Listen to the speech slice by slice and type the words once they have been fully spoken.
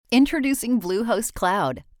Introducing Bluehost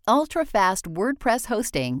Cloud, ultra-fast WordPress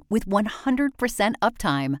hosting with 100%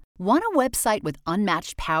 uptime. Want a website with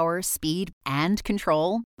unmatched power, speed, and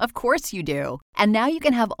control? Of course you do. And now you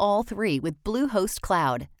can have all three with Bluehost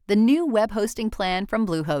Cloud, the new web hosting plan from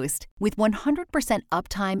Bluehost. With 100%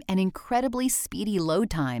 uptime and incredibly speedy load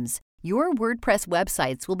times, your WordPress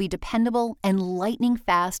websites will be dependable and lightning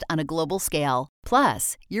fast on a global scale.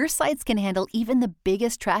 Plus, your sites can handle even the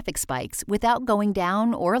biggest traffic spikes without going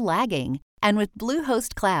down or lagging. And with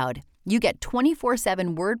Bluehost Cloud, you get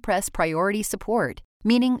 24/7 WordPress priority support,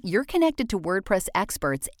 meaning you're connected to WordPress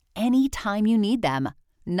experts anytime you need them.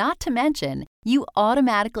 Not to mention, you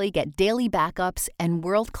automatically get daily backups and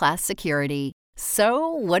world-class security. So,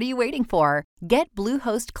 what are you waiting for? Get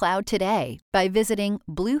Bluehost Cloud today by visiting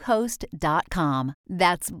Bluehost.com.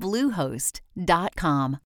 That's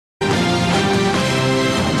Bluehost.com.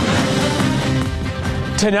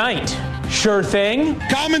 Tonight, sure thing.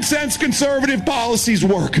 Common sense conservative policies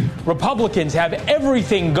work. Republicans have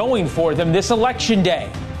everything going for them this election day,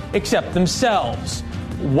 except themselves.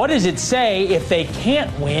 What does it say if they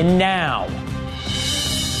can't win now?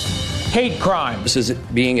 Hate crime. This is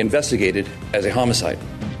being investigated as a homicide.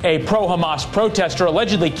 A pro-Hamas protester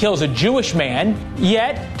allegedly kills a Jewish man,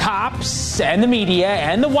 yet cops and the media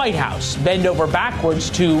and the White House bend over backwards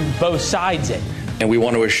to both sides it. And we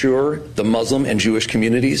want to assure the Muslim and Jewish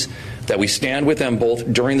communities that we stand with them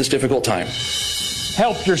both during this difficult time.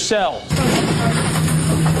 Help yourselves.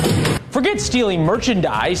 Forget stealing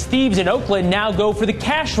merchandise. Thieves in Oakland now go for the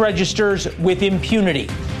cash registers with impunity.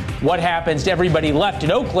 What happens to everybody left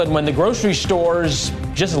in Oakland when the grocery stores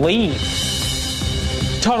just leave?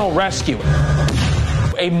 Tunnel rescue.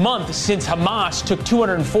 A month since Hamas took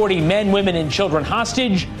 240 men, women, and children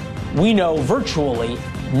hostage, we know virtually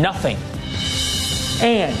nothing.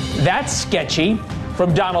 And that's sketchy.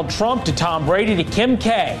 From Donald Trump to Tom Brady to Kim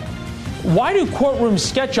K. Why do courtroom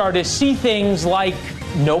sketch artists see things like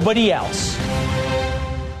nobody else?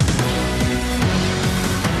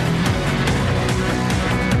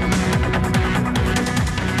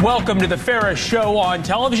 Welcome to the Ferris Show on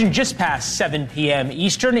television, just past 7 p.m.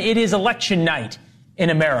 Eastern. It is election night in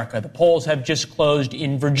America. The polls have just closed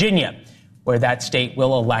in Virginia, where that state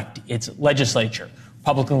will elect its legislature.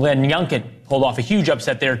 Republican Glenn Youngkin pulled off a huge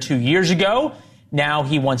upset there 2 years ago. Now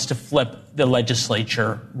he wants to flip the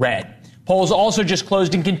legislature red. Polls also just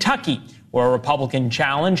closed in Kentucky, where a Republican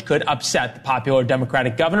challenge could upset the popular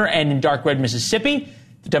Democratic governor. And in dark red Mississippi,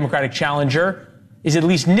 the Democratic challenger is at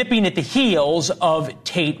least nipping at the heels of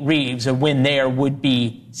Tate Reeves. A win there would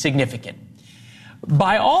be significant.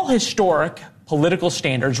 By all historic political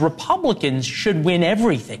standards, Republicans should win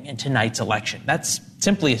everything in tonight's election. That's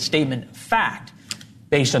simply a statement of fact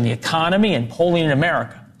based on the economy and polling in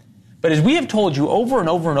America. But as we have told you over and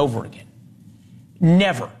over and over again,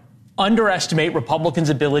 never underestimate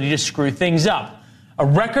Republicans' ability to screw things up. A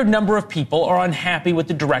record number of people are unhappy with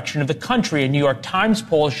the direction of the country. A New York Times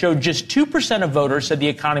poll showed just 2% of voters said the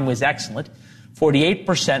economy was excellent.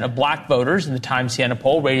 48% of black voters in the Times Siena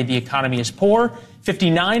poll rated the economy as poor.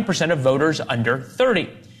 59% of voters under 30.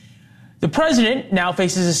 The president now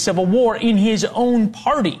faces a civil war in his own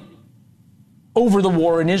party over the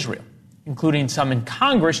war in Israel, including some in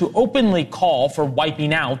Congress who openly call for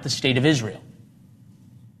wiping out the state of Israel.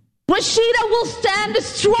 Rashida will stand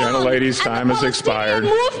strong. Gentlelady's time has expired. The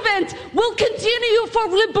movement will continue for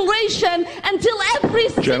liberation until every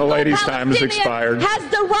single Gentlelady's time has expired. Has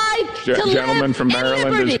the right to Gentleman live from in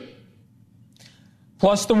Maryland liberty.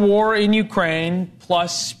 Plus the war in Ukraine,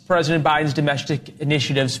 plus President Biden's domestic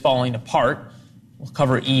initiatives falling apart. We'll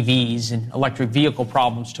cover EVs and electric vehicle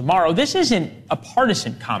problems tomorrow. This isn't a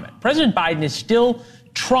partisan comment. President Biden is still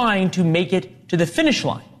trying to make it to the finish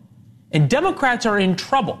line, and Democrats are in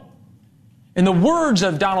trouble. In the words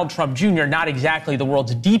of Donald Trump Jr., not exactly the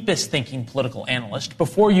world's deepest thinking political analyst,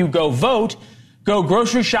 before you go vote, go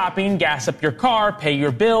grocery shopping, gas up your car, pay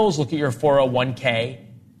your bills, look at your 401k,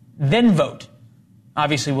 then vote.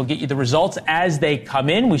 Obviously, we'll get you the results as they come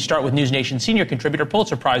in. We start with News Nation senior contributor,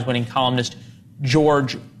 Pulitzer Prize-winning columnist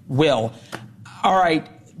George Will. All right,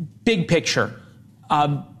 big picture.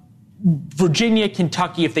 Virginia,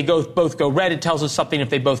 Kentucky, if they both go red, it tells us something. If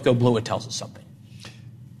they both go blue, it tells us something.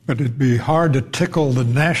 But it'd be hard to tickle the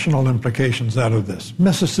national implications out of this.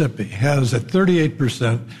 Mississippi has at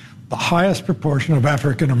 38% the highest proportion of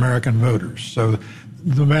African-American voters. So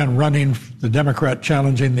the man running, the Democrat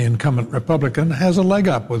challenging the incumbent Republican, has a leg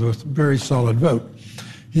up with a very solid vote.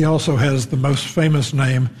 He also has the most famous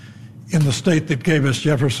name in the state that gave us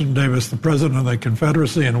Jefferson Davis, the president of the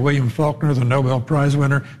Confederacy, and William Faulkner, the Nobel Prize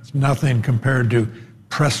winner. It's nothing compared to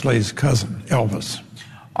Presley's cousin, Elvis.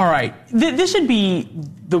 All right. This would be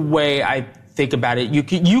the way I think about it.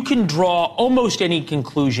 You can draw almost any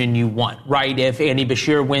conclusion you want, right? If Andy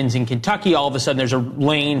Beshear wins in Kentucky, all of a sudden there's a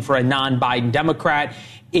lane for a non-Biden Democrat.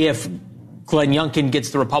 If Glenn Youngkin gets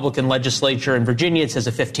the Republican legislature in Virginia, it says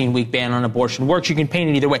a 15-week ban on abortion works. You can paint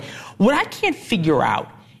it either way. What I can't figure out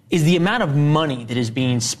is the amount of money that is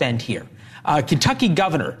being spent here. Kentucky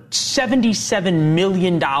governor, $77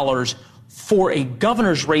 million for a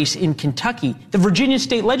governor's race in Kentucky. The Virginia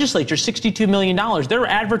state legislature, $62 million. They're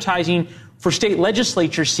advertising for state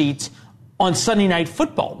legislature seats on Sunday Night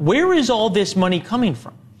Football. Where is all this money coming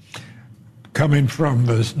from? Coming from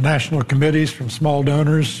the national committees, from small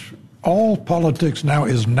donors. All politics now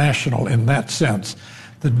is national in that sense.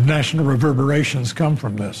 The national reverberations come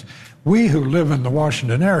from this. We who live in the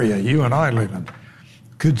Washington area, you and I, Leland,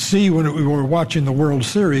 could see when we were watching the World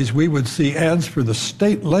Series, we would see ads for the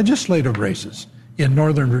state legislative races in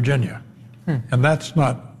Northern Virginia. And that's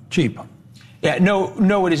not cheap. Yeah,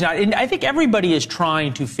 no, it is not. And I think everybody is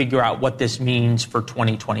trying to figure out what this means for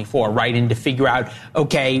 2024, right? And to figure out,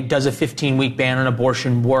 okay, does a 15-week ban on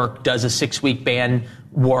abortion work? Does a 6-week ban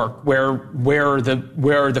work? Where are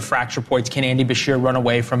the fracture points? Can Andy Beshear run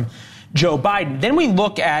away from Joe Biden? Then we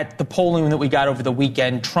look at the polling that we got over the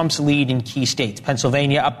weekend, Trump's lead in key states.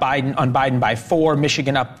 Pennsylvania up on Biden by 4,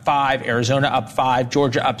 Michigan up 5, Arizona up 5,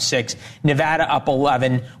 Georgia up 6, Nevada up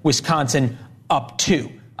 11, Wisconsin up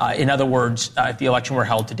 2. In other words, if the election were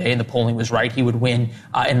held today and the polling was right, he would win in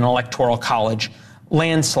an electoral college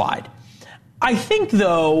landslide. I think,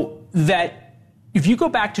 though, that if you go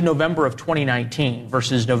back to November of 2019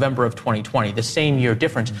 versus November of 2020, the same year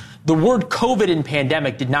difference, the word COVID and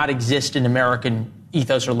pandemic did not exist in American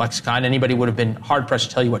ethos or lexicon. Anybody would have been hard-pressed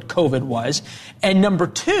to tell you what COVID was. And number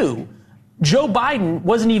two, Joe Biden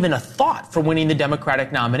wasn't even a thought for winning the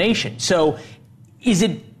Democratic nomination. So is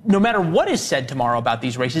it, no matter what is said tomorrow about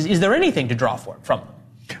these races, is there anything to draw from them?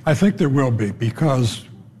 I think there will be, because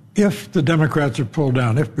if the Democrats are pulled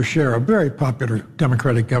down, if Beshear, a very popular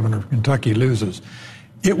Democratic governor of Kentucky, loses,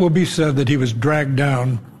 it will be said that he was dragged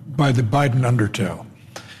down by the Biden undertow.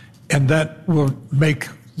 And that will make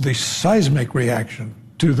the seismic reaction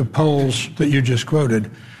to the polls that you just quoted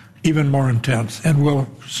even more intense, and will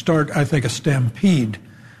start, I think, a stampede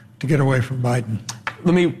to get away from Biden.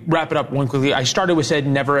 Let me wrap it up one quickly. I started with said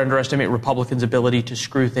never underestimate Republicans' ability to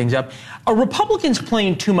screw things up. Are Republicans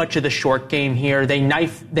playing too much of the short game here? They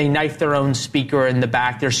knife their own speaker in the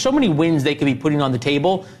back. There's so many wins they could be putting on the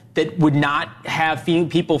table that would not have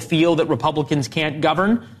people feel that Republicans can't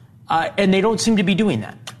govern, and they don't seem to be doing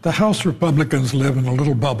that. The House Republicans live in a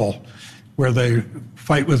little bubble where they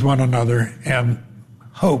fight with one another and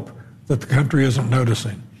hope that the country isn't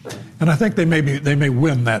noticing. And I think they may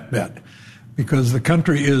win that bet, because the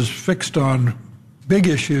country is fixed on big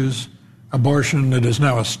issues, abortion that is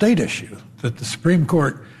now a state issue, that the Supreme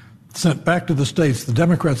Court sent back to the states. The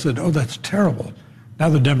Democrats said, oh, that's terrible. Now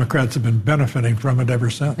the Democrats have been benefiting from it ever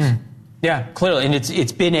since. Yeah, clearly. And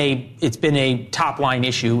it's been a top line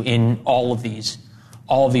issue in all of these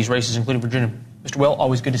races, including Virginia. Mr. Will,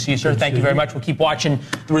 always good to see you, sir. Thank you very much. We'll keep watching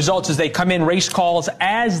the results as they come in, race calls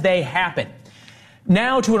as they happen.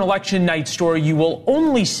 Now to an election night story you will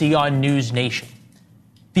only see on News Nation.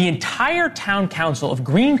 The entire town council of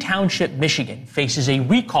Green Township, Michigan, faces a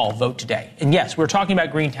recall vote today. And yes, we're talking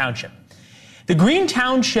about Green Township. The Green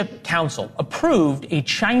Township Council approved a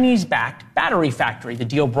Chinese-backed battery factory. The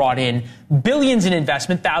deal brought in billions in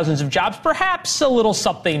investment, thousands of jobs, perhaps a little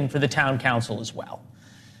something for the town council as well.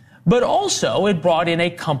 But also, it brought in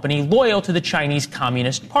a company loyal to the Chinese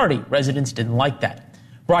Communist Party. Residents didn't like that.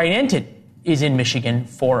 Brian Entin is in Michigan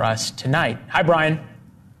for us tonight. Hi, Brian.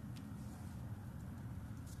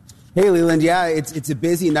 Hey, Leland. Yeah, it's a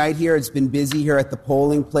busy night here. It's been busy here at the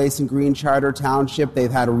polling place in Green Charter Township.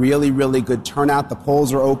 They've had a really, really good turnout. The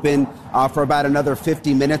polls are open for about another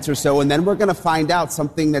 50 minutes or so, and then we're going to find out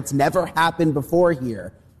something that's never happened before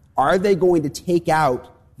here. Are they going to take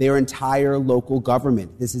out their entire local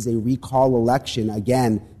government? This is a recall election,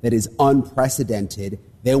 again, that is unprecedented.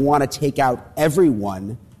 They want to take out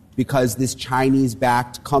everyone because this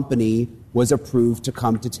Chinese-backed company was approved to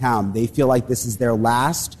come to town. They feel like this is their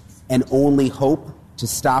last and only hope to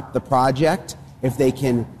stop the project. If they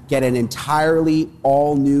can get an entirely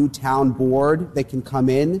all-new town board that can come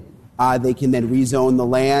in, they can then rezone the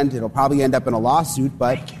land. It'll probably end up in a lawsuit,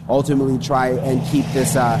 but ultimately try and keep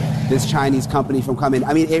this Chinese company from coming.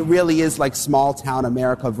 I mean, it really is like small-town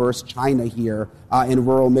America versus China here in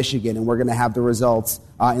rural Michigan, and we're going to have the results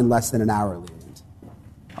in less than an hour, Leland.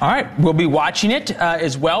 All right, we'll be watching it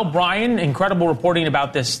as well. Brian, incredible reporting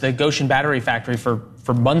about this, the Goshen Battery Factory for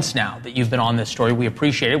months now that you've been on this story. We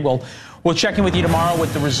appreciate it. We'll check in with you tomorrow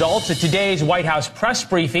with the results of today's White House press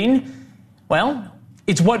briefing. Well,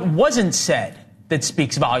 it's what wasn't said that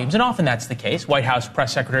speaks volumes, and often that's the case. White House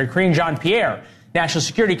Press Secretary Karine Jean-Pierre, National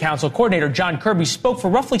Security Council Coordinator John Kirby spoke for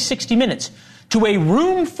roughly 60 minutes to a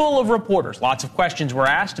room full of reporters. Lots of questions were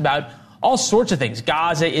asked about all sorts of things: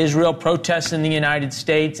 Gaza, Israel, protests in the United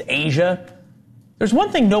States, Asia. There's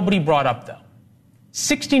one thing nobody brought up, though.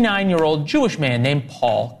 69-year-old Jewish man named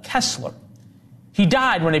Paul Kessler. He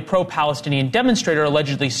died when a pro-Palestinian demonstrator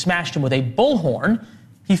allegedly smashed him with a bullhorn.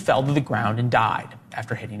 He fell to the ground and died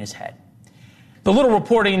after hitting his head. The little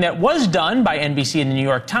reporting that was done by NBC and the New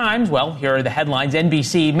York Times, well, here are the headlines.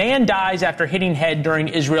 NBC, man dies after hitting head during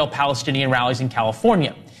Israel-Palestinian rallies in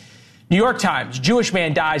California. New York Times, Jewish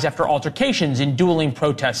man dies after altercations in dueling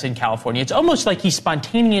protests in California. It's almost like he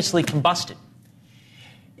spontaneously combusted.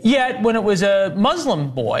 Yet, when it was a Muslim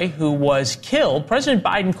boy who was killed, President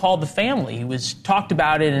Biden called the family. He was talked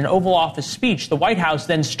about in an Oval Office speech. The White House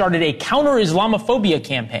then started a counter-Islamophobia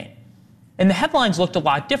campaign. And the headlines looked a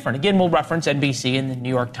lot different. Again, we'll reference NBC and the New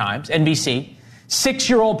York Times. NBC,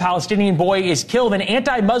 6-year-old Palestinian boy is killed in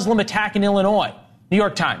anti-Muslim attack in Illinois. New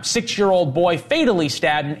York Times, 6-year-old boy fatally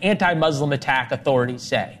stabbed in anti-Muslim attack, authorities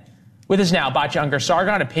say. With us now, Batya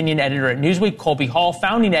Ungar-Sargon, opinion editor at Newsweek, Colby Hall,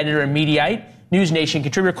 founding editor and Mediaite, News Nation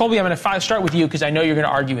contributor. Colby, I'm going to start with you because I know you're going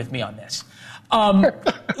to argue with me on this.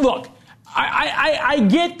 Look, I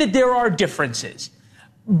get that there are differences.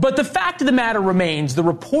 But the fact of the matter remains, the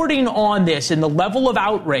reporting on this and the level of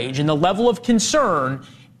outrage and the level of concern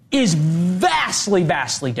is vastly,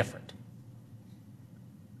 vastly different.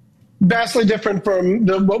 Vastly different from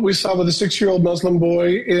what we saw with a 6-year-old Muslim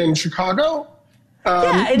boy in Chicago.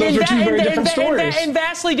 Those are two very different stories. And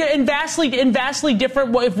vastly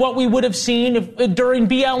different if what we would have seen during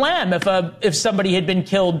BLM if somebody had been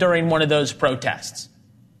killed during one of those protests.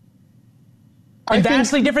 And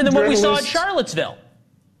vastly different than what we saw at Charlottesville.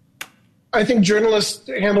 I think journalists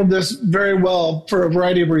handled this very well for a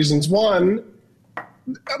variety of reasons. One,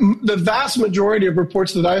 the vast majority of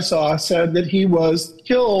reports that I saw said that he was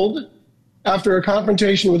killed after a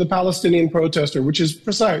confrontation with a Palestinian protester, which is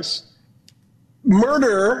precise.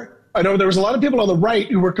 Murder, I know there was a lot of people on the right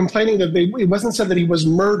who were complaining that it wasn't said that he was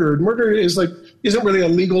murdered. Murder isn't really a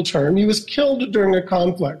legal term. He was killed during a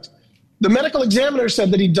conflict. The medical examiner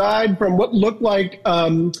said that he died from what looked like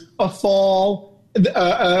a fall,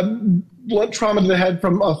 blunt trauma to the head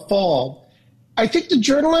from a fall. I think the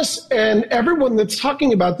journalists and everyone that's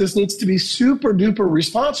talking about this needs to be super duper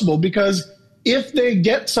responsible, because if they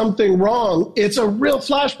get something wrong, it's a real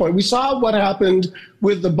flashpoint. We saw what happened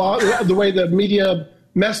with the way the media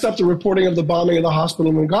messed up the reporting of the bombing of the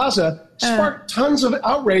hospital in Gaza, sparked tons of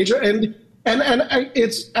outrage, and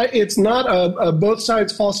it's not a both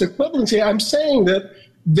sides false equivalency. I'm saying that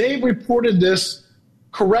they reported this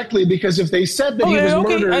correctly, because if they said that he was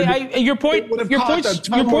murdered, your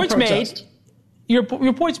point's made.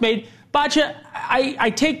 Your point's made. Batya, I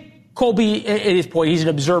take Colby at his point. He's an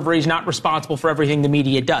observer. He's not responsible for everything the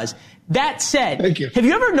media does. That said, thank you. Have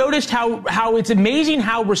you ever noticed how it's amazing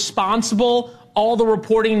how responsible all the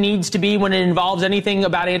reporting needs to be when it involves anything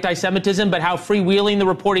about anti-Semitism, but how freewheeling the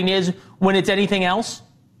reporting is when it's anything else?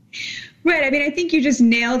 Right. I mean, I think you just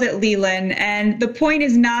nailed it, Leland. And the point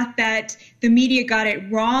is not that the media got it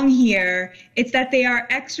wrong here. It's that they are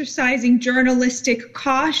exercising journalistic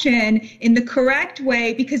caution in the correct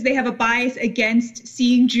way because they have a bias against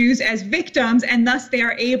seeing Jews as victims, and thus they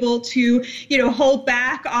are able to, hold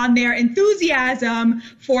back on their enthusiasm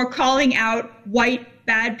for calling out white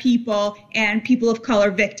bad people and people of color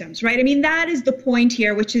victims, right? I mean, that is the point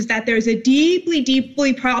here, which is that there's a deeply,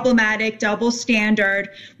 deeply problematic double standard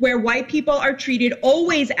where white people are treated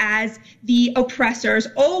always as the oppressors,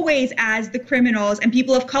 always as the criminals, and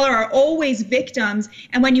people of color are always victims.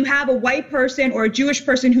 And when you have a white person or a Jewish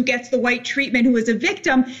person who gets the white treatment who is a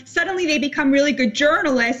victim, suddenly they become really good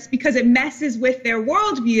journalists because it messes with their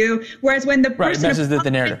worldview. Whereas when the person messes with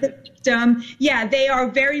the narrative. Victim, they are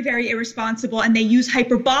very, very irresponsible, and they use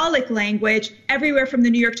hyperbolic language everywhere from the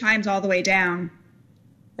New York Times all the way down.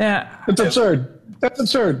 Yeah, it's absurd. That's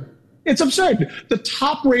absurd. It's absurd. The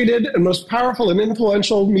top-rated and most powerful and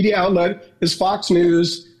influential media outlet is Fox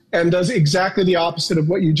News, and does exactly the opposite of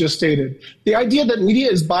what you just stated. The idea that media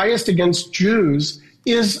is biased against Jews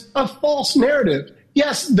is a false narrative.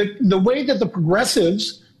 Yes, the way that the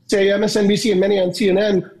progressives, say MSNBC and many on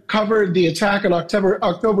CNN, covered the attack on October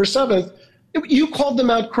 7th, you called them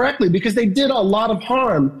out correctly because they did a lot of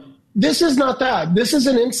harm. This is not that. This is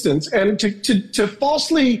an instance. And to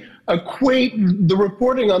falsely equate the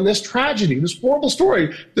reporting on this tragedy, this horrible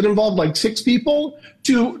story that involved like 6 people,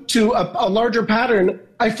 to a larger pattern,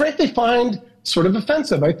 I frankly find sort of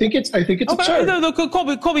offensive. I think it's absurd. No,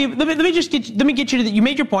 Colby, let me get you to you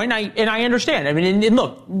made your point, and I understand. I mean, and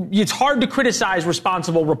look, it's hard to criticize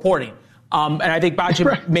responsible reporting. And I think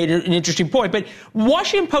Batya made an interesting point. But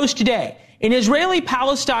Washington Post today, in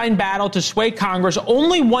Israeli-Palestine battle to sway Congress,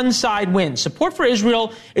 only one side wins. Support for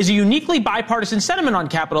Israel is a uniquely bipartisan sentiment on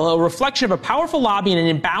Capitol Hill, a reflection of a powerful lobby and an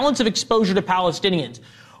imbalance of exposure to Palestinians,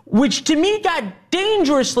 which to me got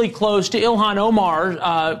dangerously close to Ilhan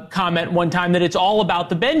Omar's comment one time that it's all about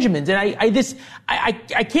the Benjamins. And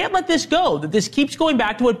I can't let this go, that this keeps going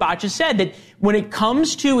back to what Batya said, that when it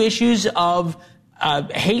comes to issues of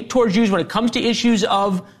hate towards Jews, when it comes to issues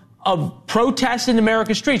of protests in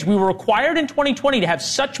America's streets, we were required in 2020 to have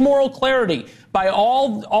such moral clarity by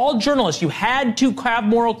all journalists. You had to have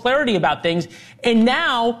moral clarity about things. And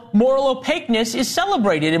now moral opaqueness is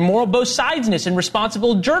celebrated, and moral both sidesness and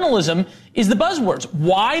responsible journalism is the buzzwords.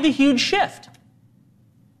 Why the huge shift?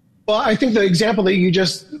 Well, I think the example that you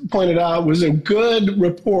just pointed out was a good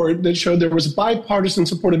report that showed there was bipartisan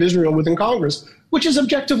support of Israel within Congress, which is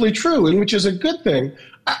objectively true and which is a good thing.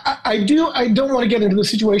 I don't want to get into the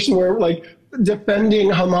situation where, like,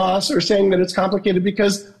 defending Hamas or saying that it's complicated,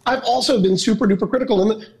 because I've also been super duper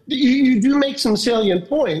critical, and you do make some salient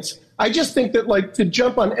points. I just think that, like, to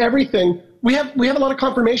jump on everything, we have a lot of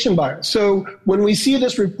confirmation bias. So when we see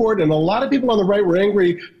this report, and a lot of people on the right were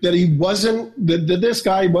angry that that this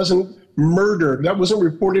guy wasn't murdered, that wasn't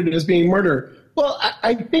reported as being murdered. Well,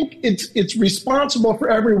 I think it's responsible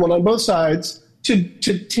for everyone on both sides to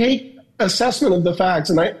take assessment of the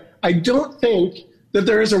facts. And I don't think that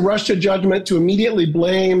there is a rush to judgment to immediately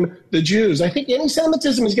blame the Jews. I think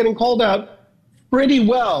anti-Semitism is getting called out pretty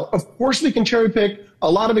well. Of course, we can cherry pick a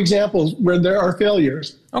lot of examples where there are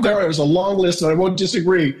failures. Okay. There is a long list, and I won't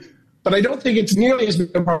disagree. But I don't think it's nearly as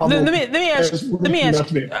big a problem. Let me ask.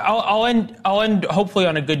 I'll end hopefully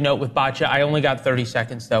on a good note with Batya. I only got 30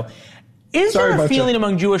 seconds, though. Is there a feeling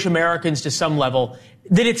among Jewish Americans to some level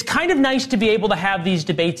that it's kind of nice to be able to have these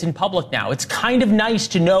debates in public now? It's kind of nice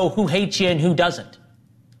to know who hates you and who doesn't.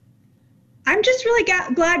 I'm just really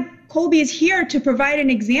glad Colby is here to provide an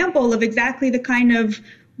example of exactly the kind of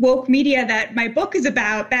woke media that my book is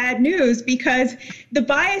about, bad news, because the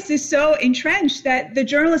bias is so entrenched that the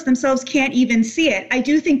journalists themselves can't even see it. I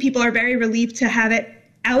do think people are very relieved to have it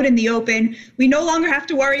out in the open. We no longer have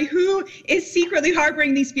to worry who is secretly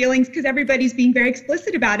harboring these feelings because everybody's being very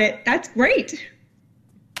explicit about it. That's great.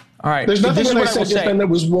 All right. There's nothing that I said just then that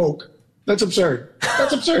was woke. That's absurd.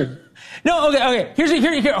 That's absurd. No, okay.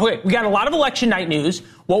 Here. Okay, we got a lot of election night news.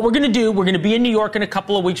 What we're going to do, we're going to be in New York in a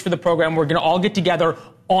couple of weeks for the program. We're going to all get together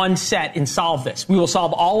on set and solve this. We will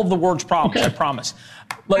solve all of the world's problems, okay. I promise.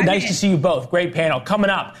 Nice to see you both. Great panel.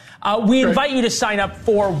 Coming up, we invite you to sign up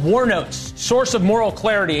for War Notes, source of moral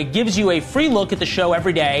clarity. It gives you a free look at the show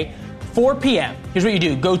every day, 4 p.m. Here's what you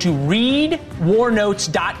do. Go to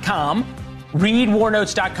readwarnotes.com,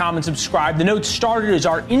 readwarnotes.com, and subscribe. The Notes Starter is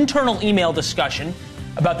our internal email discussion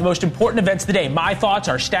about the most important events of the day. My thoughts,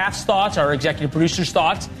 our staff's thoughts, our executive producer's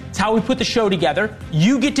thoughts. It's how we put the show together.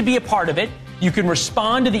 You get to be a part of it. You can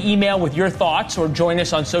respond to the email with your thoughts or join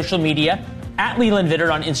us on social media at Leland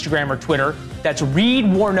Vittert on Instagram or Twitter. That's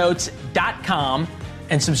readwarnotes.com,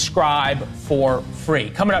 and subscribe for free.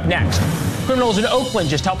 Coming up next, criminals in Oakland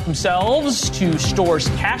just helped themselves to stores'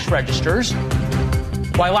 cash registers.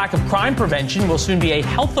 Why lack of crime prevention will soon be a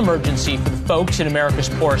health emergency for the folks in America's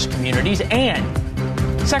poorest communities. And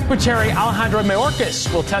Secretary Alejandro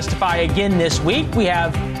Mayorkas will testify again this week. We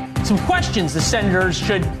have some questions the senators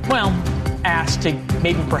should, ask to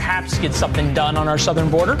maybe perhaps get something done on our southern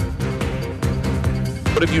border.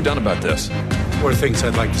 What have you done about this? 4 things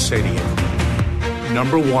I'd like to say to you.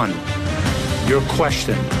 Number 1, your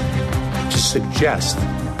question to suggest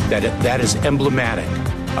that that is emblematic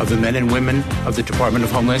of the men and women of the Department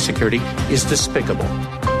of Homeland Security is despicable.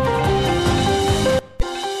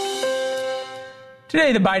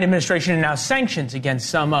 Today, the Biden administration announced sanctions against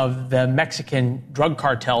some of the Mexican drug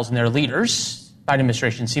cartels and their leaders. The Biden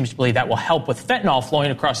administration seems to believe that will help with fentanyl flowing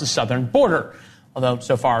across the southern border. Although,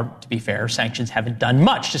 so far, to be fair, sanctions haven't done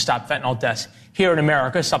much to stop fentanyl deaths here in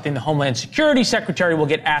America, something the Homeland Security Secretary will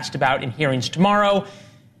get asked about in hearings tomorrow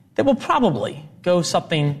that will probably go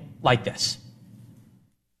something like this.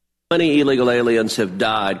 Many illegal aliens have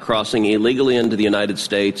died crossing illegally into the United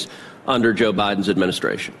States under Joe Biden's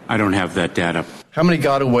administration. I don't have that data. How many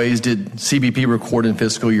gotaways did CBP record in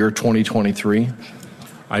fiscal year 2023?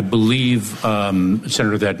 I believe,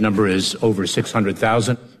 Senator, that number is over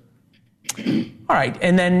 600,000. All All right.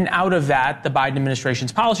 And then out of that, the Biden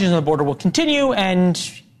administration's policies on the border will continue, and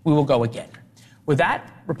we will go again. With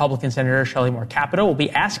that, Republican Senator Shelley Moore Capito will be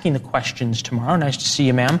asking the questions tomorrow. Nice to see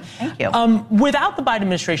you, ma'am. Thank you. Without the Biden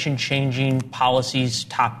administration changing policies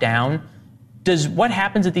top down, does what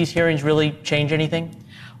happens at these hearings really change anything?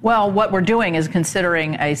 Well, what we're doing is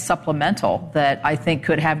considering a supplemental that I think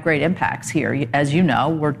could have great impacts here. As you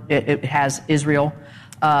know, it has Israel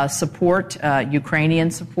support,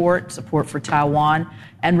 Ukrainian support for Taiwan,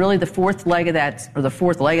 and really the fourth leg of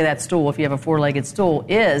that stool, if you have a four-legged stool,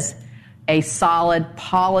 is a solid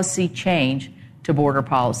policy change to border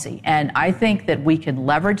policy. And I think that we can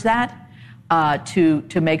leverage that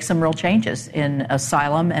to make some real changes in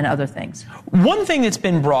asylum and other things. One thing that's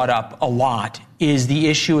been brought up a lot is the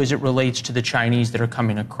issue as it relates to the Chinese that are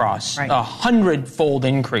coming across. Right. 100-fold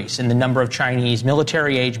increase in the number of Chinese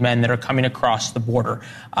military-age men that are coming across the border.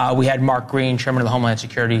 We had Mark Green, chairman of the Homeland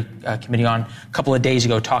Security Committee, on a couple of days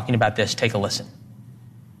ago talking about this. Take a listen.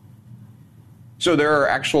 So there are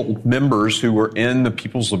actual members who were in the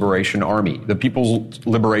People's Liberation Army, the People's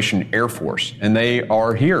Liberation Air Force, and they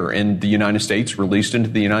are here in the United States, released into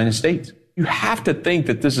the United States. You have to think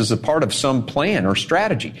that this is a part of some plan or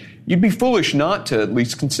strategy. You'd be foolish not to at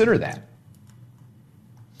least consider that.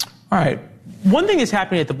 All right. One thing that's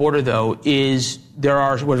happening at the border, though, is there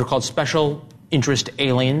are what are called special interest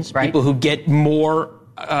aliens, right? People who get more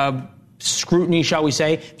scrutiny, shall we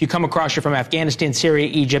say, if you come across, you're from Afghanistan, Syria,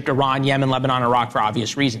 Egypt, Iran, Yemen, Lebanon, Iraq, for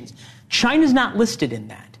obvious reasons. China's not listed in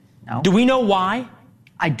that. No. Do we know why?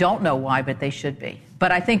 I don't know why, but they should be.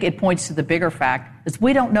 But I think it points to the bigger fact is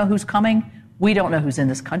we don't know who's coming. We don't know who's in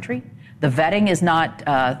this country. The vetting is not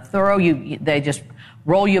thorough. They just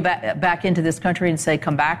roll you back into this country and say,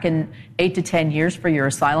 come back in 8 to 10 years for your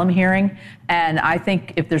asylum hearing. And I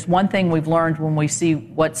think if there's one thing we've learned when we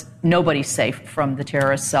see nobody's safe from the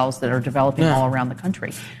terrorist cells that are developing all around the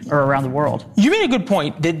country or around the world. You made a good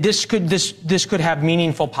point that this could have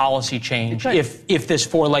meaningful policy change if this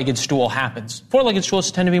four-legged stool happens. Four-legged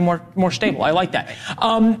stools tend to be more stable. I like that.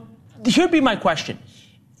 Here'd be my question.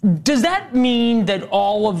 Does that mean that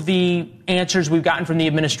all of the answers we've gotten from the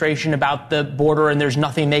administration about the border and there's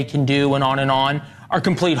nothing they can do and on are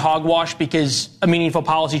complete hogwash because a meaningful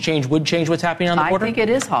policy change would change what's happening on the border? I think it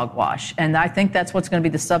is hogwash. And I think that's what's going to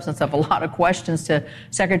be the substance of a lot of questions to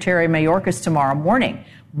Secretary Mayorkas tomorrow morning.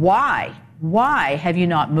 Why have you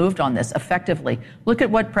not moved on this effectively? Look at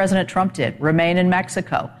what President Trump did. Remain in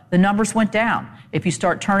Mexico. The numbers went down. If you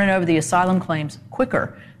start turning over the asylum claims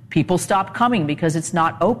quicker, people stop coming because it's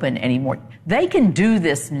not open anymore. They can do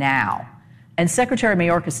this now. And Secretary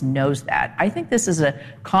Mayorkas knows that. I think this is a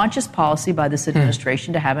conscious policy by this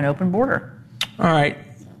administration to have an open border. All right.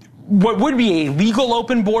 What would be a legal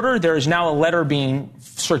open border? There is now a letter being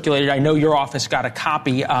circulated. I know your office got a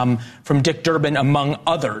copy from Dick Durbin, among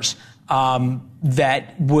others,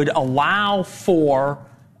 that would allow for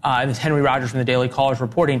and it's Henry Rogers from the Daily Caller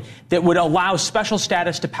reporting, that would allow special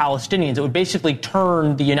status to Palestinians. It would basically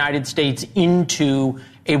turn the United States into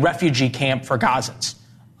a refugee camp for Gazans.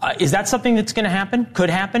 Is that something that's going to happen? Could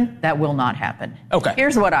happen? That will not happen. Okay.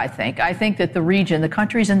 Here's what I think. I think that the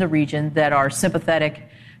countries in the region that are sympathetic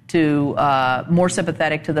to, more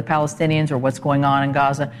sympathetic to the Palestinians or what's going on in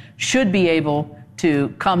Gaza should be able to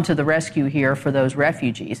come to the rescue here for those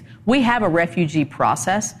refugees. We have a refugee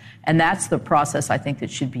process, and that's the process I think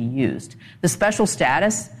that should be used. The special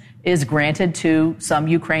status is granted to some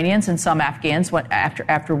Ukrainians and some Afghans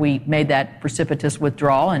after we made that precipitous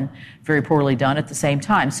withdrawal, and very poorly done at the same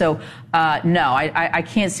time. So, no, I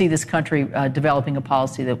can't see this country developing a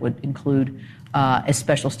policy that would include a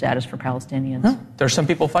special status for Palestinians. Huh? There's some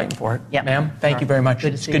people fighting for it. Yep. Ma'am, thank you very much.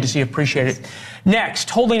 It's good to see you. Appreciate it. Next,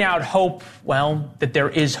 holding out hope, that there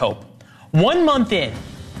is hope. 1 month in,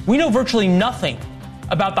 we know virtually nothing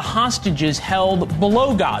about the hostages held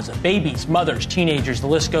below Gaza. Babies, mothers, teenagers, the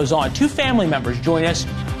list goes on. 2 family members join us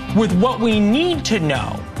with what we need to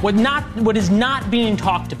know, what is not being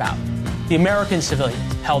talked about, the American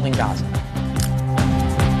civilians held in Gaza.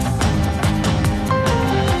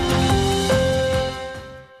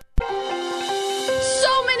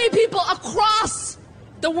 People across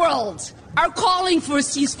the world are calling for a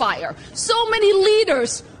ceasefire. So many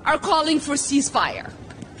leaders are calling for ceasefire.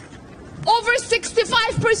 Over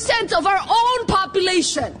 65% of our own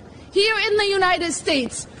population here in the United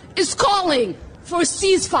States is calling for a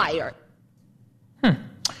ceasefire.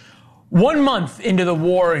 1 month into the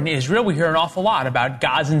war in Israel, we hear an awful lot about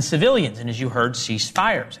Gazan civilians, and as you heard,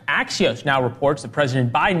 ceasefires. Axios now reports that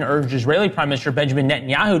President Biden urged Israeli Prime Minister Benjamin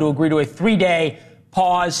Netanyahu to agree to a 3-day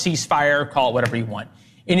pause, ceasefire, call it whatever you want,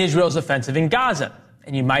 in Israel's offensive in Gaza.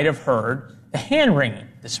 And you might have heard the hand-wringing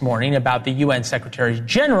this morning about the UN Secretary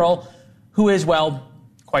General, who is, well,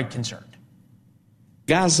 quite concerned.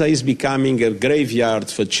 Gaza is becoming a graveyard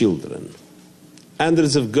for children.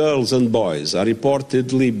 Hundreds of girls and boys are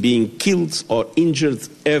reportedly being killed or injured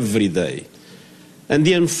every day. And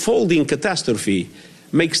the unfolding catastrophe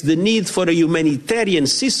makes the need for a humanitarian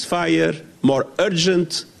ceasefire more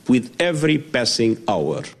urgent with every passing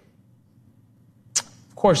hour.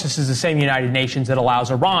 Of course, this is the same United Nations that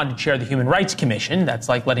allows Iran to chair the Human Rights Commission. That's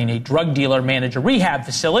like letting a drug dealer manage a rehab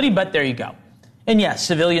facility, but there you go. And yes,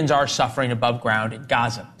 civilians are suffering above ground in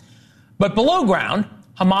Gaza. But below ground,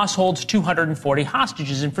 Hamas holds 240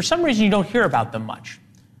 hostages, and for some reason you don't hear about them much.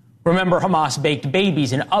 Remember, Hamas baked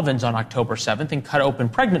babies in ovens on October 7th and cut open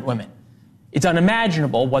pregnant women. It's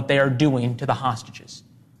unimaginable what they are doing to the hostages.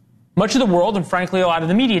 Much of the world, and frankly a lot of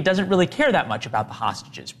the media, doesn't really care that much about the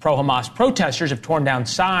hostages. Pro-Hamas protesters have torn down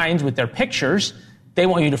signs with their pictures. They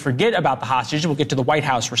want you to forget about the hostages. We'll get to the White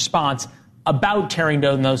House response about tearing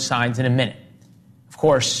down those signs in a minute. Of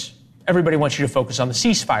course, everybody wants you to focus on the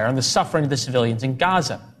ceasefire, on the suffering of the civilians in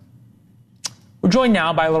Gaza. We're joined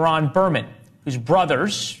now by Liron Berman, whose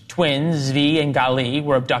brothers, twins Zvi and Gali,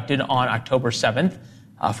 were abducted on October 7th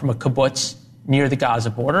from a kibbutz near the Gaza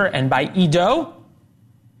border, and by Ido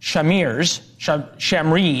Shamriz,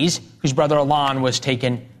 whose brother Alon was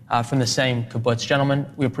taken from the same kibbutz. Gentlemen,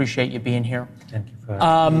 we appreciate you being here. Thank you for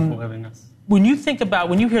having us. When you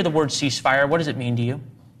hear the word ceasefire, what does it mean to you?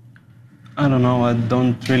 I don't know. I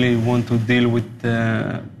don't really want to deal with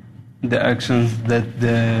the actions that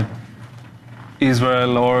the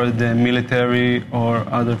Israel or the military or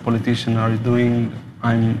other politicians are doing.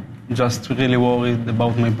 I'm just really worried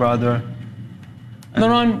about my brother.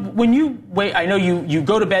 Liron, when you wait, I know you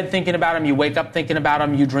go to bed thinking about him, you wake up thinking about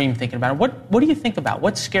him, you dream thinking about him. What do you think about?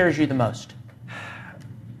 What scares you the most?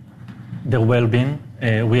 Their well-being.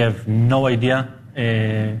 We have no idea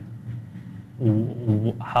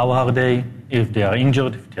how are they, if they are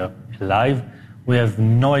injured, if they are alive. We have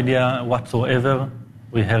no idea whatsoever.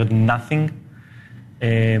 We heard nothing.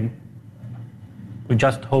 We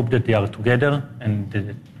just hope that they are together and,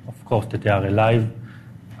 of course, that they are alive,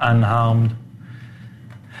 unharmed.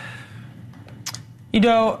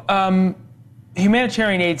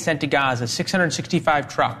 Humanitarian aid sent to Gaza, 665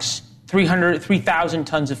 trucks, 3,000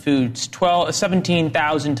 tons of food,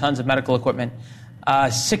 17,000 tons of medical equipment,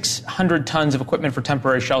 600 tons of equipment for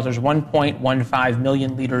temporary shelters, 1.15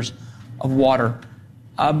 million liters of water.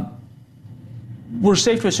 We're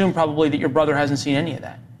safe to assume probably that your brother hasn't seen any of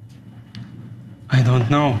that. I don't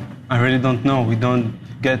know. I really don't know. We don't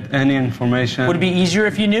get any information. Would it be easier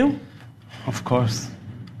if you knew? Of course.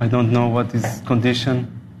 I don't know what his condition.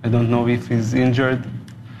 I don't know if he's injured,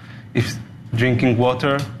 if drinking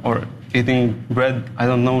water or eating bread. I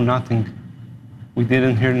don't know nothing. We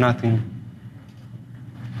didn't hear nothing.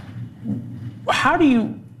 How do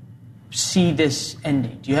you see this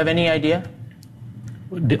ending? Do you have any idea?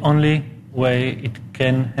 The only way it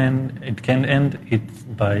can end is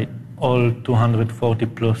by all 240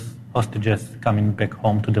 plus hostages coming back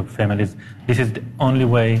home to their families. This is the only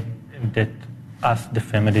way that us, the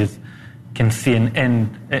families, can see an end,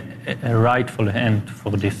 a rightful end for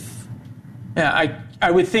this. Yeah, I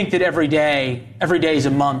would think that every day is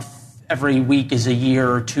a month, every week is a year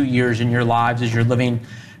or 2 years in your lives as you're living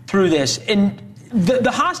through this. And the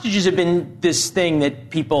hostages have been this thing that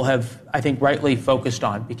people have, I think, rightly focused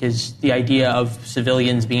on, because the idea of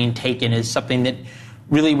civilians being taken is something that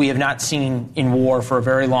really we have not seen in war for a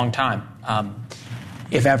very long time,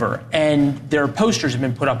 if ever. And their posters have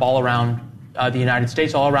been put up all around the United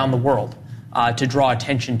States, all around the world, to draw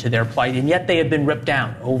attention to their plight, and yet they have been ripped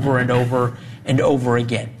down over and over and over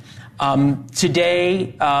again.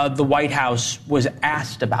 Today, the White House was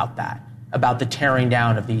asked about that, about the tearing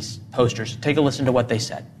down of these posters. Take a listen to what they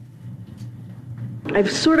said.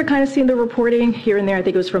 I've sort of kind of seen the reporting here and there. I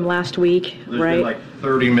think it was from last week, There's right? Been like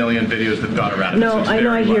 30 million videos that have gone around. No, I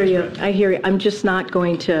know, I hear you. I hear you. I'm just not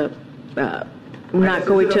going to... I'm not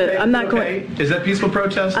going to. Is that peaceful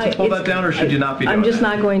protest to pull that down, or should you not be doing I'm just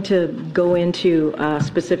that? not going to go into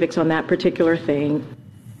specifics on that particular thing.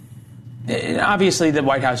 Obviously, the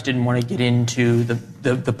White House didn't want to get into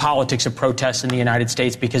the politics of protests in the United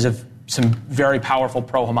States because of some very powerful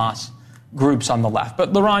pro-Hamas groups on the left.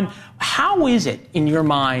 But Liron, how is it in your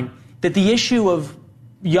mind that the issue of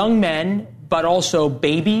young men, but also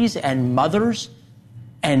babies and mothers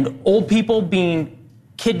and old people being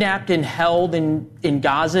kidnapped and held in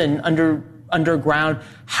Gaza and underground,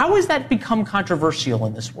 how has that become controversial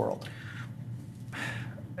in this world?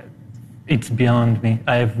 It's beyond me.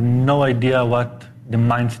 I have no idea what the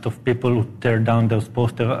mindset of people who tear down those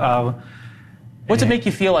posters are. What's it make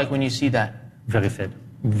you feel like when you see that? Very sad.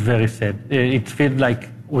 very sad. It feels like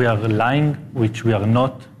we are lying, which we are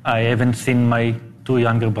not. I haven't seen my 2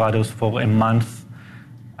 younger brothers for a month.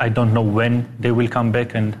 I don't know when they will come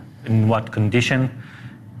back and in what condition.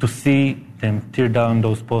 To see them tear down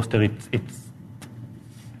those posters, it's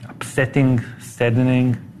upsetting,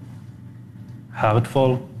 saddening,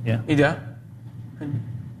 hurtful. Yeah.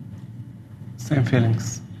 Same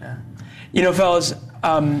feelings. Yeah. You know, fellas,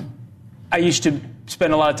 I used to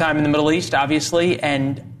spend a lot of time in the Middle East, obviously,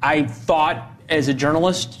 and I thought as a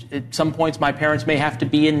journalist, at some points my parents may have to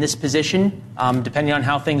be in this position, depending on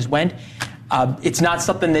how things went. It's not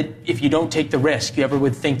something that if you don't take the risk, you ever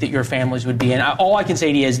would think that your families would be in. All I can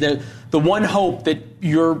say to you is the one hope that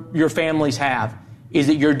your families have is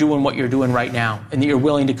that you're doing what you're doing right now and that you're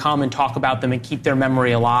willing to come and talk about them and keep their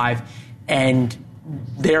memory alive. And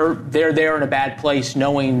they're there in a bad place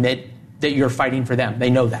knowing that you're fighting for them. They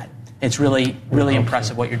know that. It's really, really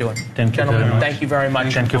impressive what you're doing. Gentlemen, thank you very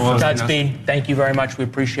much. Thank you for Godspeed. Thank you very much. We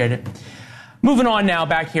appreciate it. Moving on now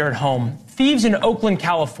back here at home. Thieves in Oakland,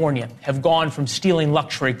 California have gone from stealing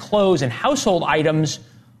luxury clothes and household items,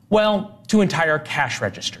 well, to entire cash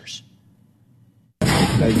registers.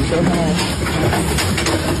 Thank you so much.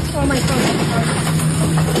 Oh my God.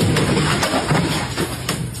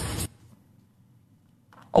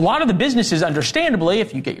 A lot of the businesses, understandably,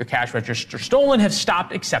 if you get your cash register stolen, have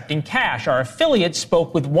stopped accepting cash. Our affiliate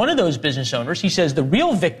spoke with one of those business owners. He says the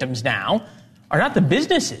real victims now are not the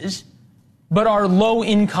businesses, but our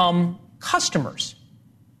low-income customers.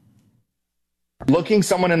 Looking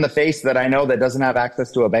someone in the face that I know that doesn't have access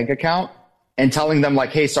to a bank account and telling them,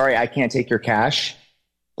 like, hey, sorry, I can't take your cash,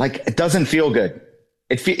 like, it doesn't feel good.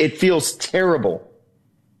 It feels terrible.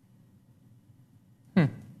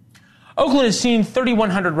 Oakland has seen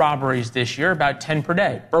 3,100 robberies this year, about 10 per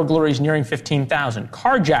day. Burglaries nearing 15,000.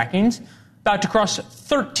 Carjackings about to cross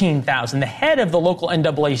 13,000. The head of the local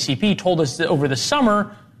NAACP told us that over the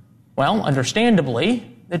summer, well,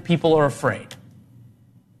 understandably, that people are afraid.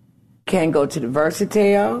 You can't go to the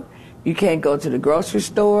Versatile. You can't go to the grocery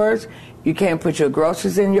stores. You can't put your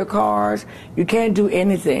groceries in your cars. You can't do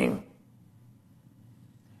anything.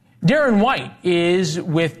 Darren White is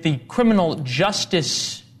with the Criminal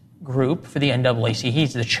Justice Group for the NAACP.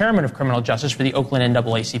 He's the chairman of Criminal Justice for the Oakland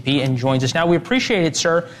NAACP and joins us now. We appreciate it,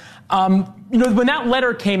 sir. When that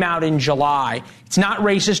letter came out in July, it's not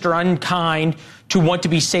racist or unkind to want to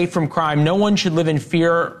be safe from crime. No one should live in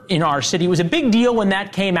fear in our city. It was a big deal when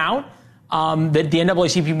that came out, that the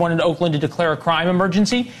NAACP wanted Oakland to declare a crime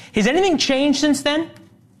emergency. Has anything changed since then?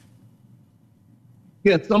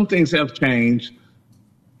 Yeah, some things have changed.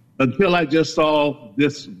 Until I just saw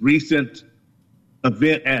this recent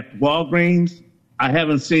event at Walgreens, I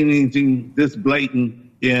haven't seen anything this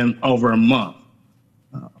blatant in over a month.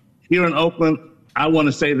 Here in Oakland, I want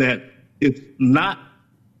to say that it's not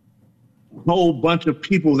a whole bunch of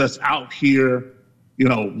people that's out here,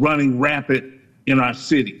 running rampant in our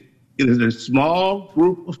city. It is a small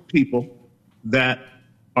group of people that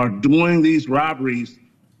are doing these robberies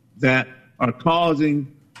that are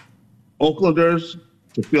causing Oaklanders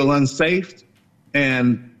to feel unsafe,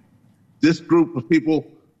 and this group of people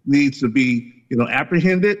needs to be,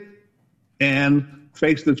 apprehended and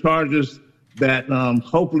face the charges that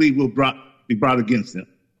hopefully will be brought against them.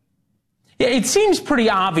 Yeah, it seems pretty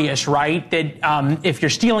obvious, right, that if you're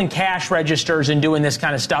stealing cash registers and doing this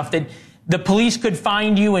kind of stuff, that the police could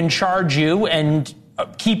find you and charge you and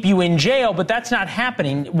keep you in jail, but that's not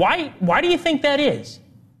happening. Why do you think that is?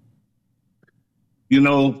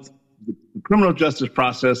 The criminal justice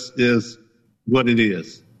process is what it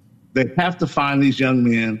is. They have to find these young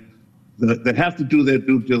men. They have to do their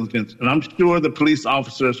due diligence. And I'm sure the police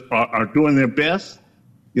officers are doing their best.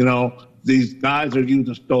 These guys are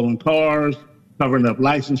using stolen cars, covering up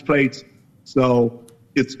license plates. So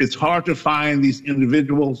it's hard to find these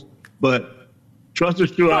individuals. But trust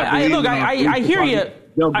us, sure. I hear you.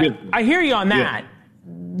 I hear you on that. Yeah.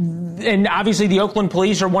 And obviously the Oakland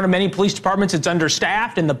police are one of many police departments that's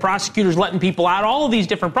understaffed, and the prosecutor's letting people out, all of these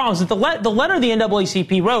different problems. The letter the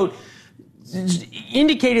NAACP wrote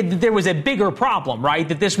indicated that there was a bigger problem, right?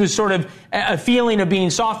 That this was sort of a feeling of being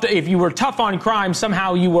soft. If you were tough on crime,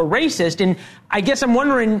 somehow you were racist. And I guess I'm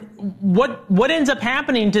wondering what ends up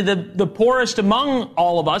happening to the poorest among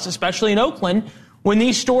all of us, especially in Oakland, when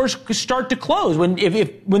these stores start to close, when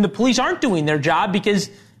the police aren't doing their job because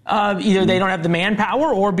either they don't have the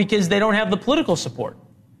manpower or because they don't have the political support.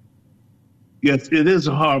 Yes, it is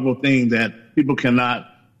a horrible thing that people cannot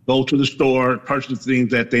go to the store, purchase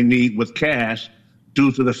things that they need with cash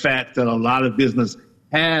due to the fact that a lot of business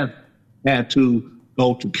have had to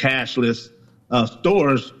go to cashless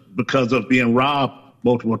stores because of being robbed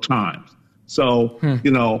multiple times. So,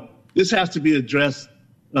 this has to be addressed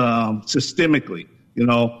systemically,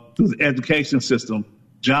 through the education system,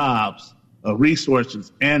 jobs,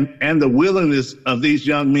 resources, and the willingness of these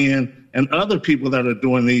young men and other people that are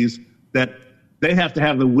doing these, that they have to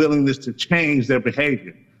have the willingness to change their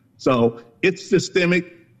behavior. So it's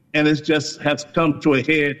systemic, and it just has come to a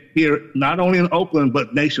head here, not only in Oakland,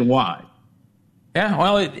 but nationwide. Yeah,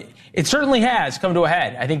 well, it certainly has come to a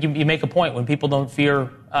head. I think you make a point. When people don't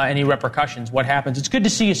fear any repercussions, what happens? It's good to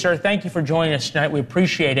see you, sir. Thank you for joining us tonight. We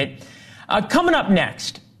appreciate it. Coming up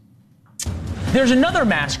next, there's another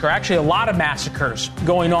massacre, actually a lot of massacres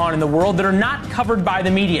going on in the world that are not covered by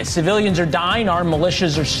the media. Civilians are dying, armed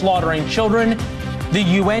militias are slaughtering children. The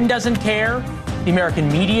UN doesn't care. The American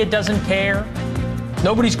media doesn't care.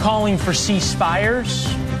 Nobody's calling for ceasefires.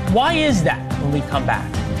 Why is that when we come back?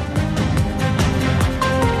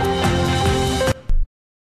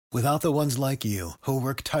 Without the ones like you, who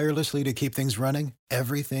work tirelessly to keep things running,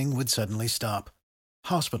 everything would suddenly stop.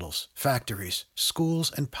 Hospitals, factories,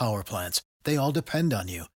 schools, and power plants, they all depend on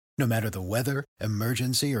you. No matter the weather,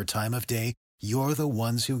 emergency, or time of day, you're the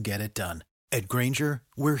ones who get it done. At Grainger,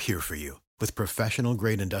 we're here for you with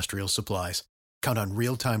professional-grade industrial supplies. Count on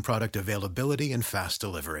real-time product availability and fast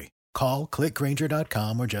delivery. Call,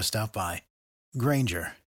 clickgrainger.com, or just stop by.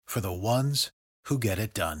 Grainger, for the ones who get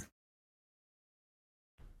it done.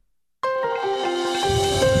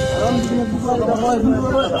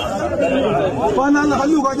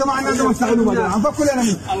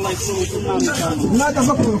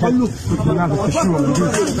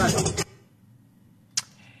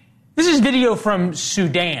 This is video from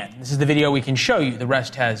Sudan. This is the video we can show you. The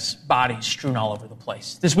rest has bodies strewn all over the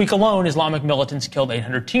place. This week alone, Islamic militants killed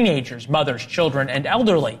 800 teenagers, mothers, children, and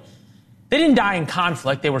elderly. They didn't die in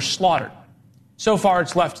conflict. They were slaughtered. So far,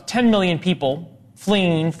 it's left 10 million people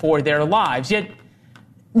fleeing for their lives. Yet,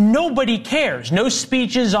 nobody cares. No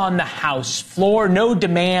speeches on the House floor, no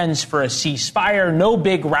demands for a ceasefire, no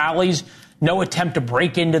big rallies, no attempt to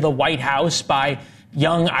break into the White House by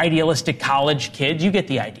young idealistic college kids. You get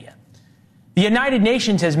the idea. The United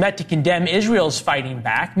Nations has met to condemn Israel's fighting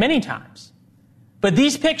back many times. But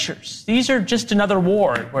these pictures, these are just another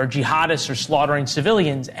war where jihadists are slaughtering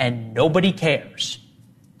civilians and nobody cares.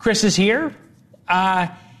 Chris is here.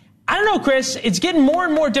 I don't know, Chris. It's getting more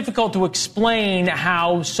and more difficult to explain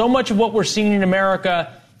how so much of what we're seeing in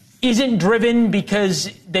America isn't driven because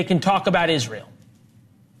they can talk about Israel.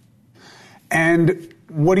 And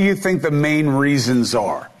what do you think the main reasons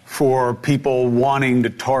are for people wanting to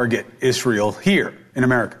target Israel here in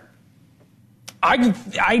America?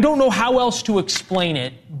 I don't know how else to explain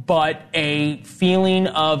it, but a feeling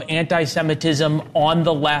of anti-Semitism on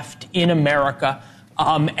the left in America,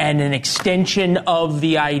 and an extension of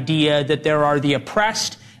the idea that there are the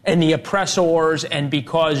oppressed and the oppressors, and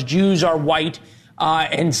because Jews are white,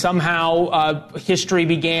 and somehow history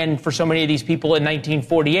began for so many of these people in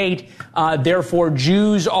 1948, therefore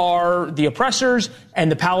Jews are the oppressors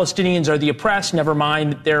and the Palestinians are the oppressed, never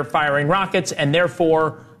mind that they're firing rockets, and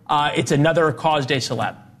therefore it's another cause de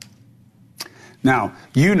célèbre. Now,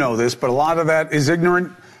 you know this, but a lot of that is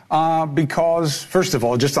ignorant because, first of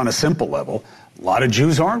all, just on a simple level, a lot of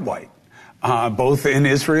Jews aren't white, both in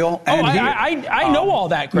Israel and here. I know all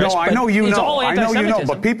that, Chris. No, I know you it's know. All I know you know,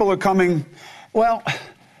 but people are coming. Well,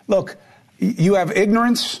 look, you have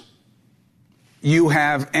ignorance, you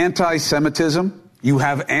have anti-Semitism, you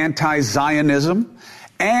have anti-Zionism,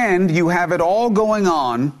 and you have it all going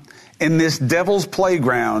on in this devil's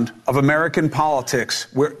playground of American politics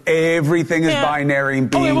where everything is binary and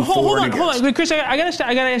being hold on. Chris, I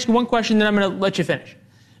gotta ask you one question, then I'm going to let you finish.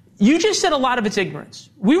 You just said a lot of it's ignorance.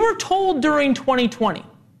 We were told during 2020,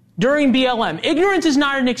 during BLM, ignorance is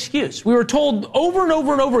not an excuse. We were told over and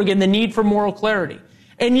over and over again the need for moral clarity.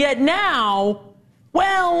 And yet now,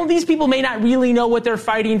 well, these people may not really know what they're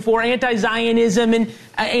fighting for. Anti-Zionism and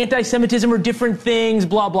anti-Semitism are different things,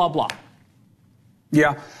 blah, blah, blah.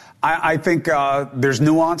 Yeah, I think there's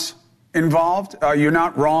nuance involved. You're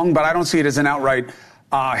not wrong, but I don't see it as an outright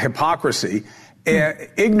hypocrisy.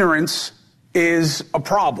 Ignorance is a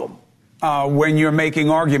problem when you're making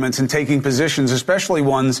arguments and taking positions, especially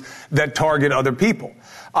ones that target other people.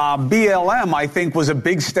 BLM, I think, was a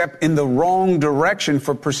big step in the wrong direction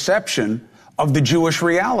for perception of the Jewish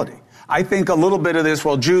reality. I think a little bit of this,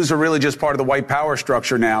 well, Jews are really just part of the white power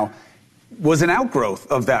structure now, was an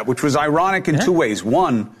outgrowth of that, which was ironic in two ways.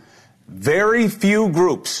 One, very few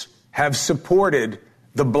groups have supported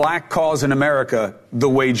the black cause in America the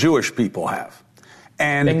way Jewish people have.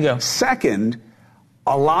 And second,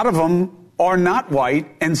 a lot of them are not white,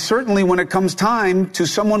 and certainly when it comes time to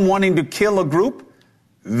someone wanting to kill a group,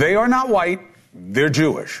 they are not white, they're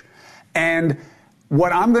Jewish. And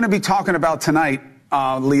what I'm going to be talking about tonight,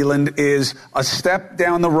 Leland, is a step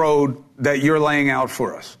down the road that you're laying out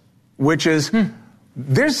for us, which is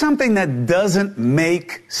there's something that doesn't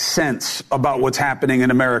make sense about what's happening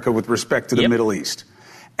in America with respect to the Middle East.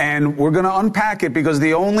 And we're going to unpack it, because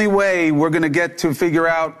the only way we're going to get to figure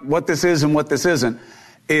out what this is and what this isn't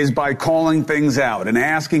is by calling things out and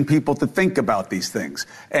asking people to think about these things.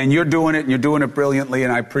 And you're doing it, and you're doing it brilliantly,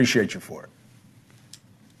 and I appreciate you for it.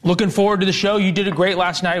 Looking forward to the show. You did it great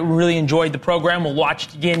last night. We really enjoyed the program. We'll watch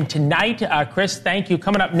it again tonight. Chris, thank you.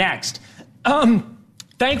 Coming up next.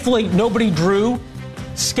 Thankfully, nobody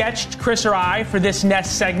sketched Chris or I for this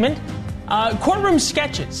next segment. Courtroom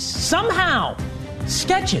sketches. Somehow,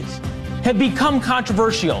 sketches have become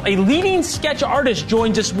controversial. A leading sketch artist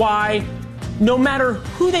joins us why, no matter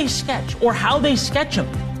who they sketch or how they sketch them,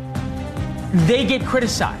 they get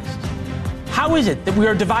criticized. How is it that we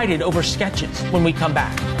are divided over sketches when we come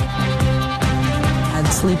back? I had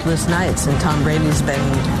sleepless nights, and Tom Brady's been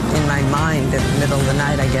in my mind in the middle of the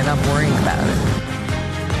night. I get up worrying about it.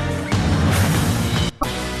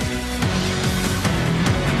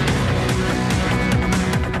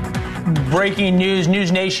 Breaking news.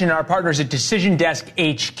 News Nation, our partners at Decision Desk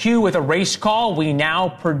HQ with a race call. We now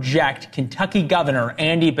project Kentucky Governor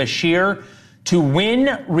Andy Beshear to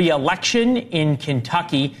win re-election in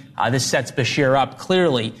Kentucky. This sets Beshear up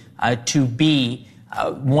clearly to be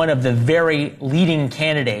one of the very leading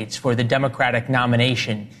candidates for the Democratic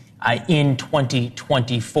nomination in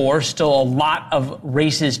 2024. Still a lot of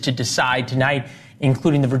races to decide tonight,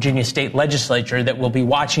 including the Virginia State Legislature that we'll be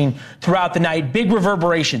watching throughout the night. Big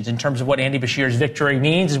reverberations in terms of what Andy Beshear's victory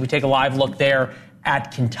means as we take a live look there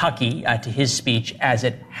at Kentucky to his speech as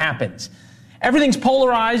it happens. Everything's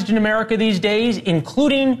polarized in America these days,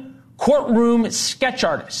 including courtroom sketch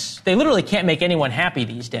artists. They literally can't make anyone happy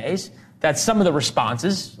these days. That's some of the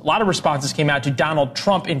responses. A lot of responses came out to Donald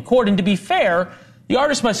Trump in court. And to be fair, the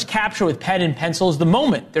artists must capture with pen and pencils the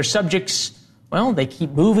moment. Their subjects, well, they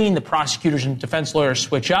keep moving. The prosecutors and defense lawyers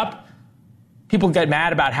switch up. People get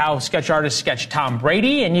mad about how sketch artists sketch Tom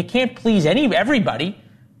Brady, and you can't please everybody.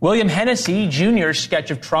 William Hennessy Jr.'s sketch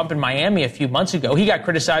of Trump in Miami a few months ago, he got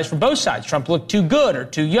criticized from both sides. Trump looked too good or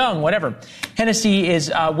too young, whatever. Hennessy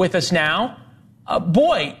is with us now.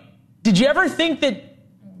 Boy, did you ever think that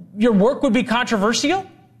your work would be controversial?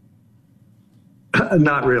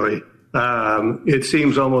 Not really. It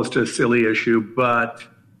seems almost a silly issue, but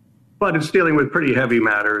it's dealing with pretty heavy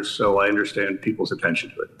matters, so I understand people's attention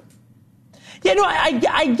to it. Yeah, no,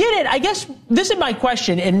 I get it. I guess this is my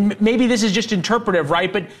question, and maybe this is just interpretive,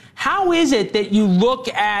 right? But how is it that you look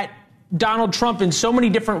at Donald Trump in so many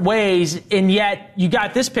different ways, and yet you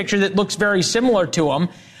got this picture that looks very similar to him?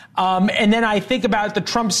 And then I think about the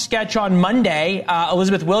Trump sketch on Monday,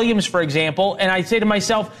 Elizabeth Williams, for example, and I say to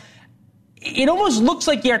myself, it almost looks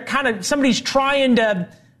like you're kind of, somebody's trying to,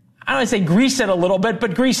 I don't want to say grease it a little bit,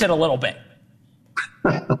 but grease it a little bit.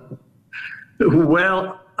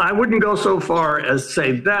 Well, I wouldn't go so far as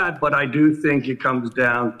say that, but I do think it comes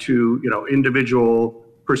down to, individual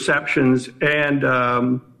perceptions. And,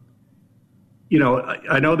 I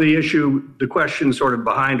know the question sort of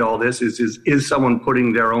behind all this is someone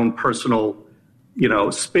putting their own personal,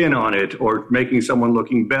 spin on it, or making someone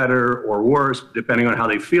looking better or worse, depending on how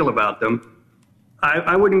they feel about them.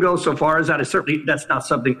 I wouldn't go so far as that. That's not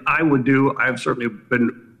something I would do. I've certainly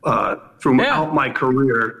been, throughout my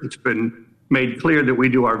career, it's been made clear that we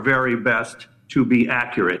do our very best to be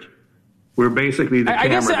accurate. We're basically the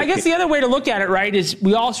camera. I guess the other way to look at it, right, is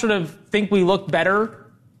we all sort of think we look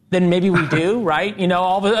better than maybe we do, right?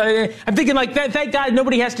 I'm thinking like, thank God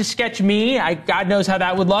nobody has to sketch me. God knows how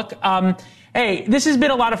that would look. Hey, this has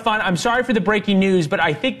been a lot of fun. I'm sorry for the breaking news, but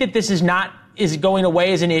I think that this is going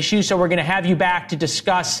away as an issue. So we're going to have you back to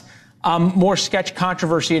discuss more sketch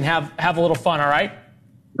controversy and have a little fun. All right?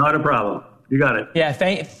 Not a problem. You got it. Yeah.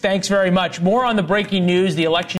 Thanks very much. More on the breaking news, the election.